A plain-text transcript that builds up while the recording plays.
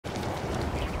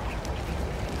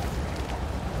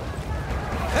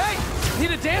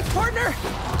Need a dance partner?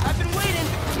 I've been waiting.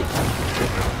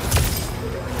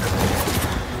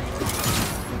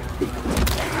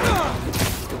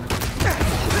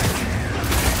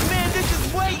 Man, this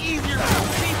is way easier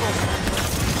for people.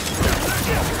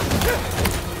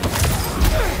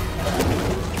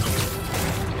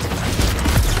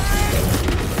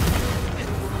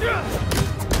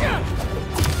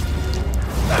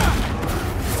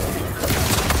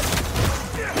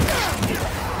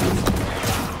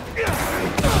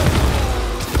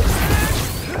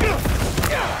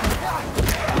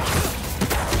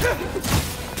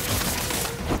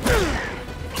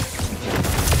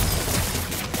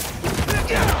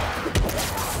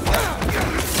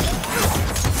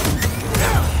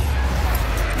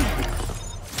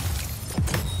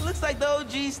 Looks like the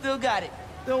OG still got it.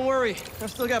 Don't worry, I've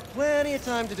still got plenty of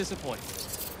time to disappoint.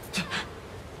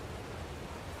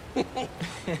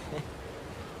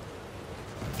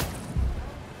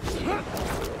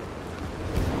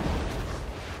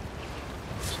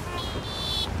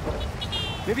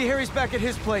 Maybe Harry's back at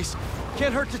his place.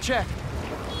 Can't hurt to check.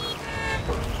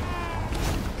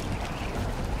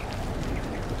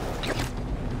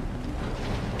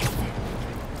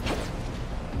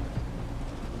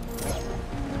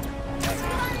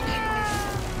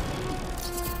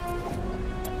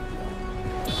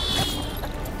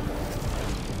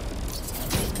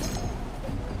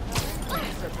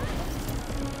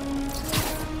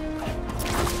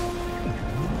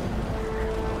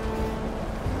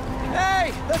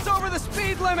 That's over the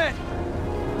speed limit!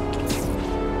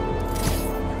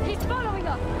 He's following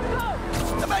us! Go!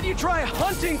 How about you try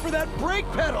hunting for that brake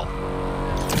pedal?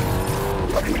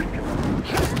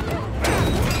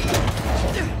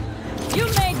 You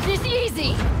made this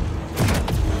easy!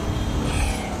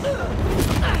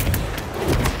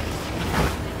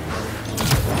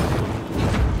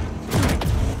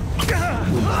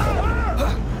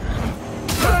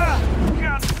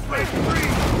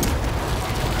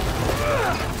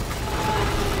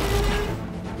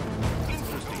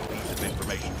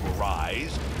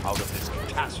 Out of this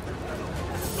catastrophe.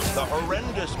 The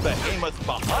horrendous behemoth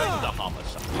behind the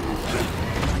homicide.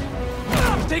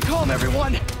 Stay calm,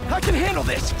 everyone! I can handle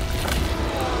this!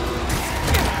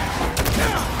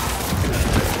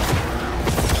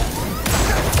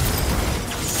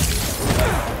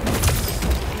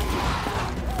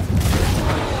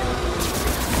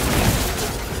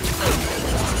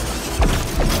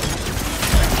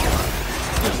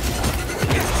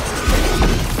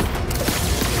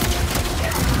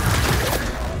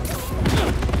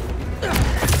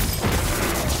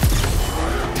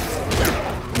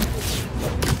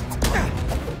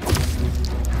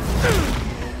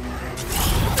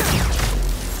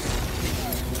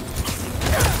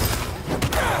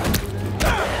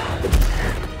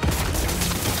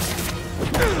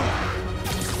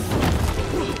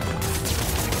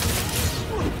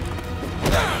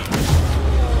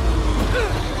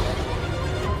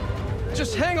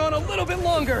 Just hang on a little bit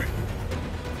longer.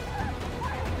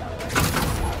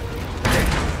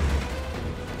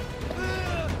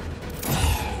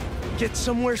 Get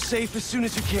somewhere safe as soon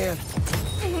as you can.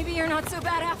 Maybe you're not so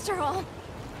bad after all.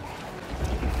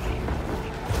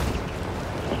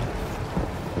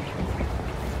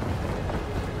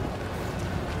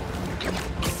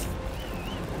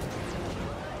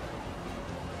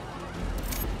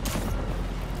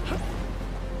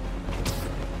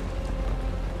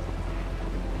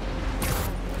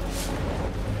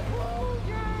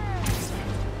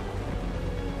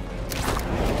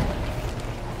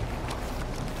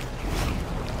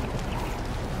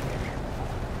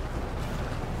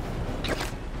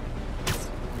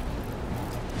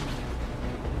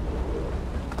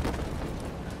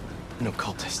 No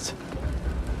cultists.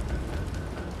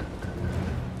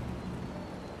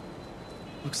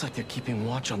 Looks like they're keeping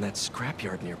watch on that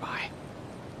scrapyard nearby.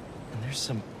 And there's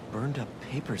some burned up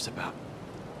papers about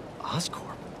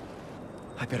Oscorp.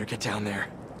 I better get down there.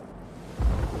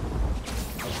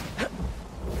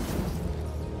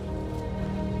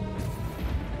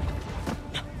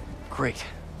 Great,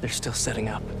 they're still setting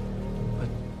up. But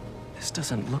this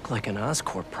doesn't look like an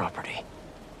Oscorp property.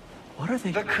 What are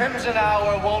they? The Crimson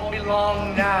Hour won't be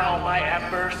long now, my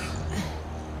embers.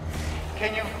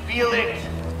 Can you feel it?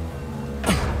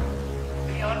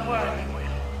 The unworthy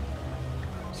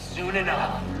will. Soon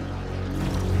enough.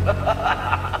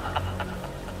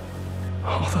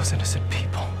 All those innocent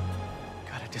people.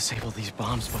 Gotta disable these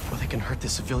bombs before they can hurt the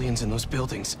civilians in those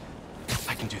buildings.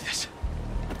 I can do this.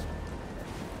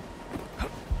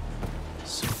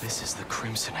 So this is the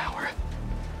Crimson Hour.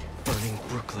 Burning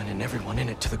Brooklyn and everyone in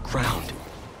it to the ground.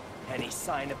 Any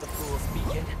sign of the fool's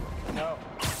beacon? No.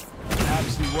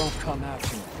 Perhaps he won't come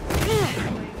after me.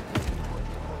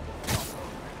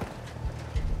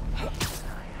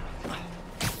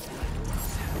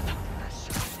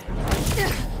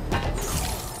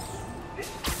 This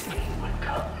day would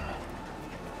come.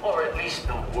 Or at least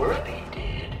the worthy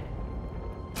did.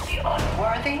 The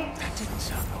unworthy? That didn't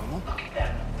sound normal. Look at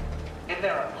them. In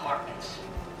their apartments,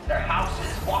 their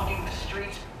houses, walking the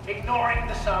streets, ignoring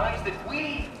the signs that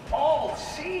we all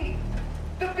see.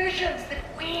 The visions that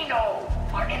we know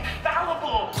are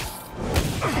infallible.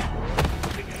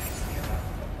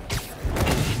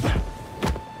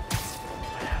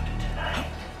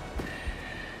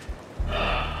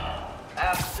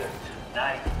 After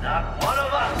tonight, not one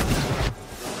of us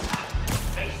will have to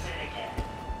face it again.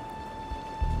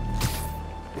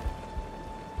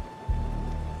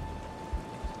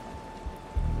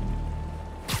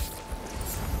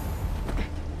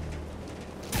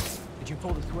 Did you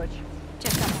pull the switch?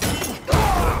 Just a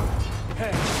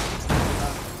Hey,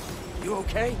 you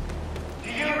okay? Do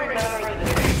you remember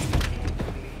the day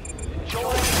we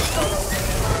enjoyed the summer?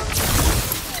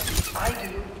 I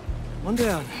do. One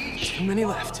down. Too many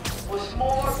left. Was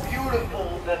more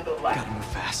beautiful than the last. Gotta move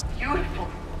fast. Beautiful.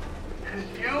 Because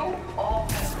you all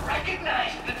have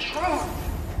recognized the truth.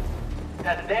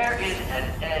 That there is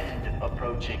an end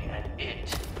approaching and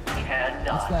it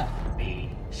cannot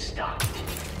be stopped.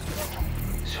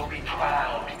 So be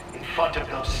proud in front of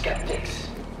those skeptics,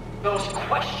 those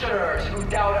questioners who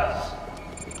doubt us.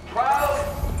 Proud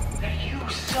that you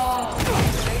saw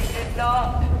they did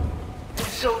not. And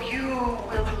so you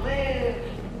will live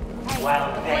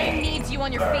while The they flame needs you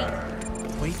on your burn.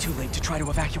 feet. Way too late to try to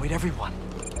evacuate everyone.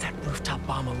 That rooftop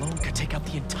bomb alone could take out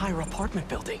the entire apartment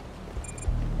building.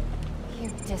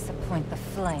 You disappoint the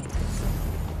flame.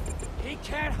 He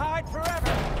can't hide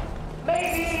forever!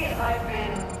 Maybe I've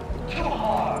been too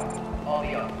hard on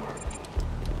the upward.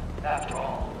 After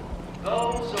all,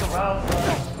 those around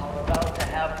us are about to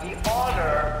have the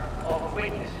honor of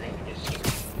witnessing history.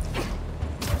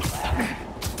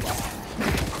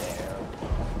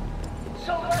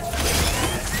 So let's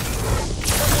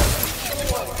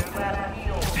enjoy that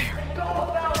meal and go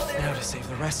about their Now to save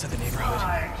the rest of the neighborhood.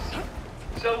 lives,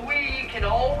 so we can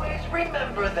always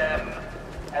remember them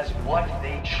as what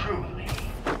they truly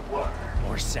were.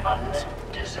 More sounds.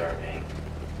 Undeserving,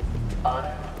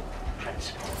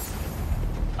 unprincipled,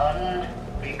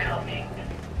 unbecoming,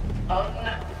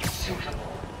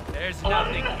 unsuitable. There's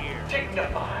nothing here.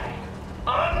 Undignified,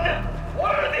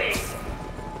 unworthy.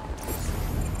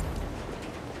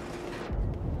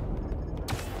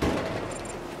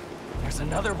 There's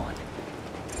another one.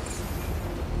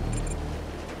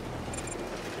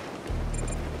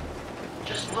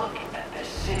 Just look at this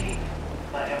city,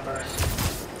 my embers.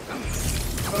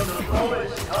 From the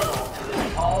lowest tunnel to the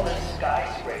tallest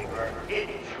skyscraper, it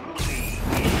truly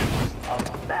is a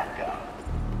mecca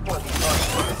for the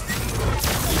unworthy.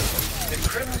 The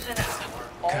Crimson Hour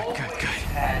always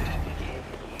had to begin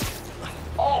here.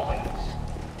 Always.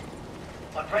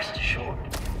 But rest assured,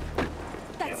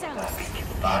 That it will sound. not be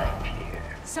confined here.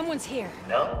 Someone's here.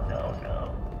 No, no,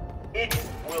 no. It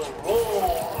will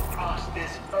roll across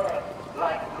this earth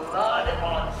like blood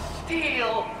on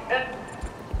steel, and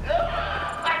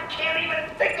I can't even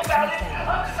think about it.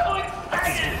 I'm so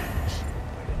excited.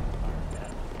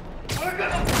 We're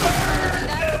gonna burn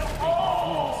them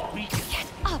all. Get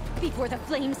up before the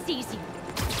flame sees you.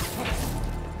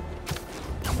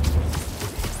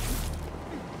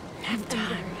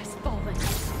 Time has fallen.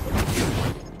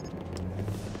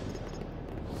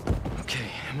 Okay,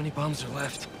 how many bombs are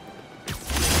left?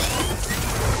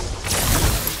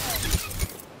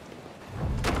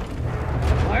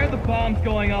 Why are the bombs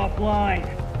going offline?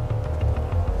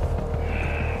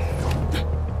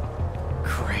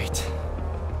 Great.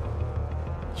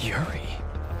 Yuri.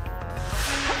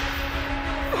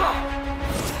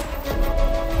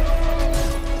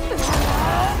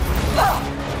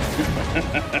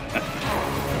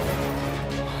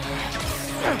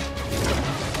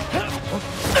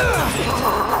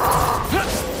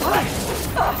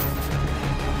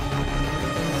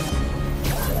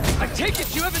 I take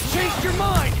it you haven't changed your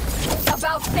mind!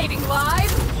 About saving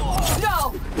lives?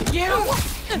 No! You?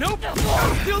 Nope!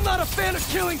 I'm still not a fan of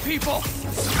killing people!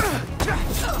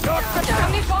 How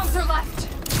many bombs are left?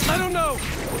 I don't know!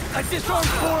 I disarmed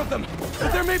 4 of them,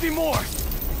 but there may be more!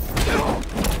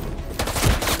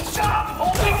 Stop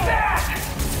holding back!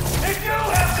 If you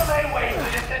have to lay waste to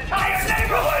this entire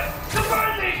neighborhood to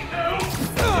burn these two,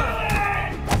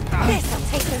 This'll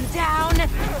take them down!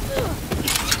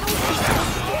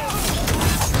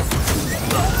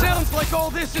 Sounds like all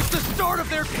this is the start of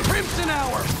their Crimson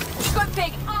Hour! Good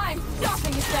thing I'm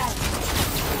stopping it then!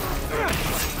 I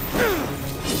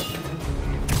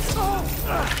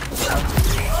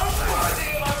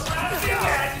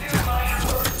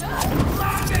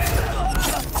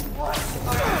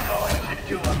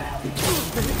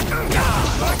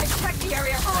checked the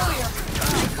area earlier.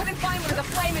 I couldn't find where the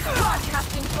flame is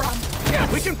broadcasting from.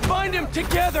 We can find him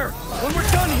together when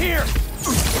we're done here.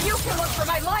 You can look for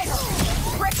my lighter.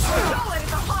 Rick stole it at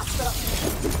the hospital.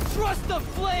 Trust the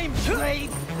flame, Blade.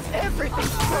 Everything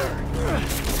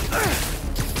burns.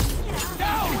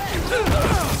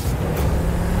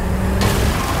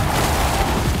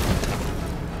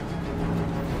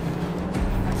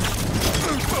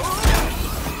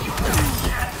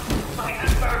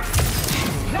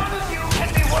 None of you can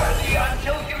be worthy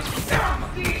until you stop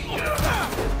these two!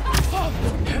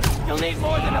 You'll need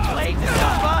more than a blade to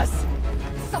stop us.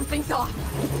 Something's off.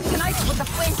 Tonight's what the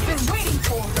flame's been waiting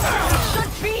for. It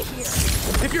should be here.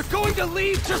 If you're going to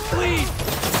leave, just leave.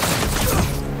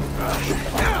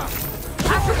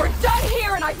 After we're done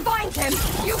here and I find him,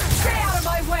 you stay out of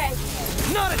my way.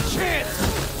 Not a chance.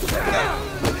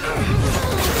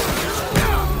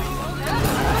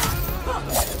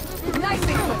 Nice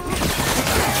and quick.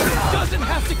 Doesn't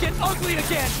have to get ugly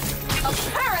again.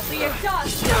 Apparently it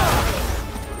does.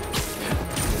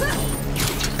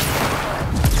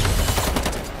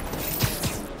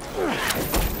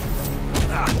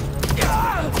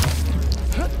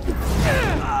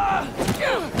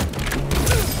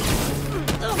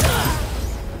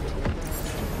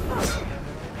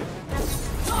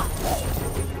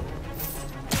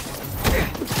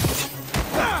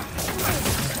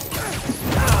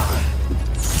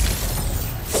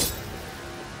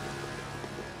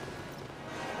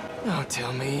 Don't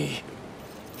tell me.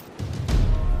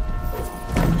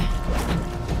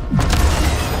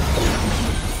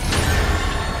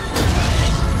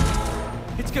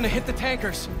 It's gonna hit the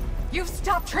tankers. You've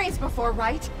stopped trains before,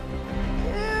 right?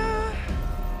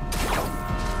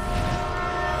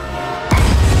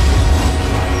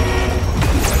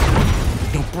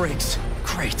 No brakes.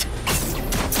 Great.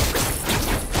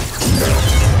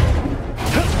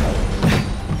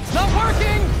 It's not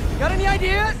working! Got any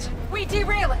ideas? We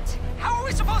derail it. How are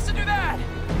we supposed to do that?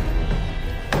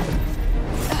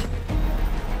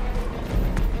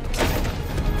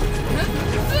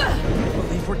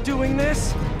 Believe we're doing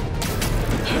this?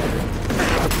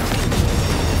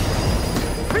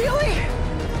 Really?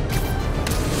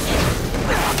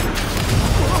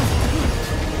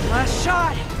 Last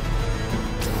shot!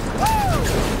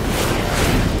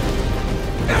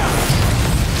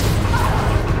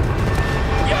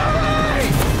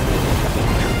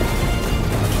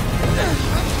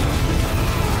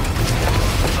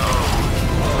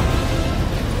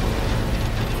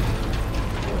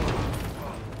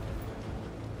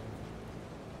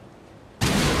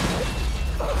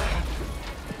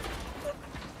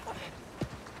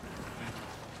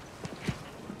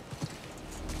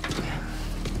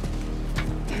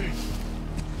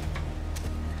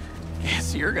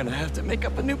 Guess you're gonna have to make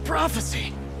up a new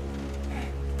prophecy.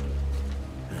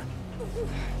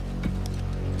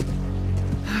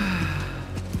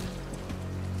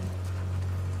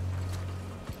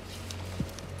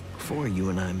 Before you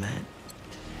and I met,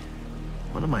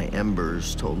 one of my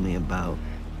embers told me about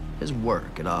his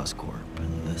work at Oscorp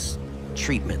and this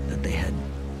treatment that they had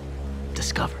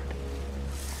discovered.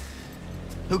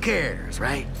 Who cares,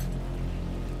 right?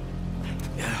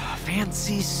 A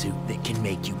fancy suit that can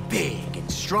make you big and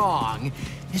strong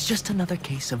is just another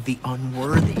case of the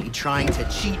unworthy trying to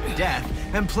cheat death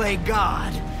and play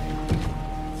God.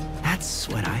 That's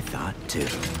what I thought too.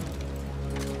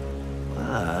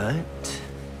 But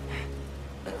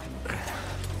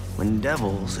when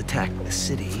devils attacked the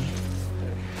city,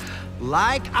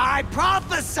 like I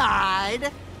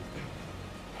prophesied,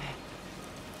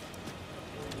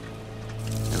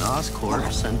 and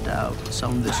Oscorp sent out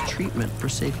some of this treatment for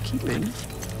safekeeping.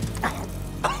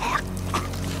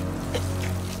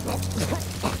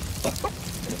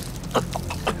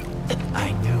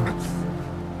 I knew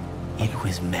it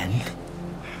was meant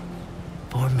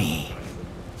for me.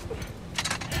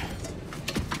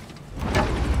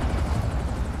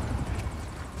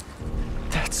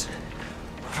 That's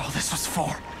what all this was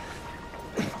for.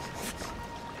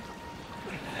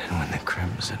 And when the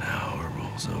crimson hour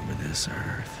rolls over this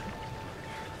earth,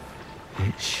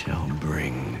 it shall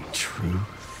bring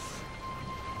truth,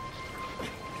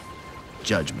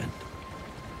 judgment,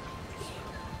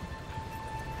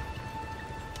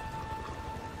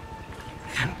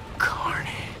 and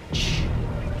carnage.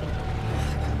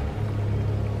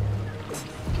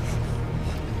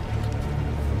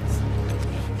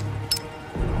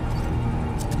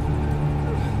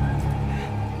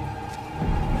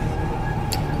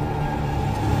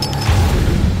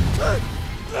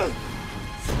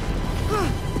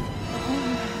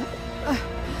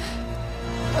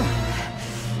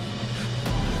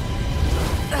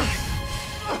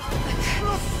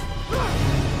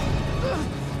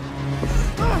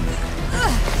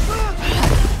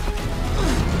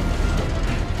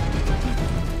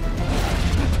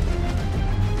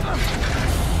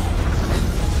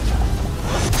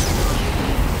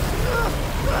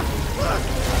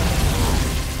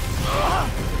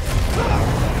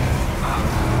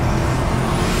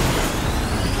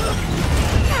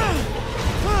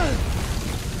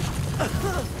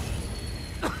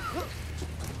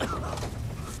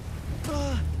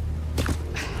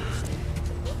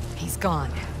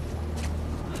 gone.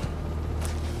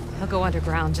 He'll go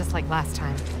underground just like last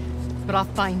time, but I'll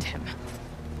find him.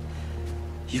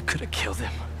 You could have killed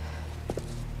him.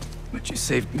 But you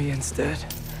saved me instead.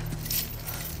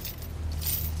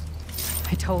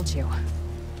 I told you.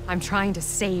 I'm trying to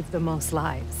save the most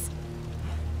lives.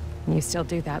 And you still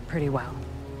do that pretty well.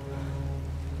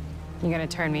 You gonna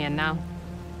turn me in now?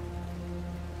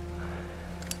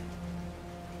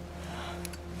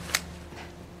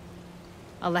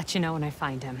 I'll let you know when I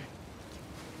find him.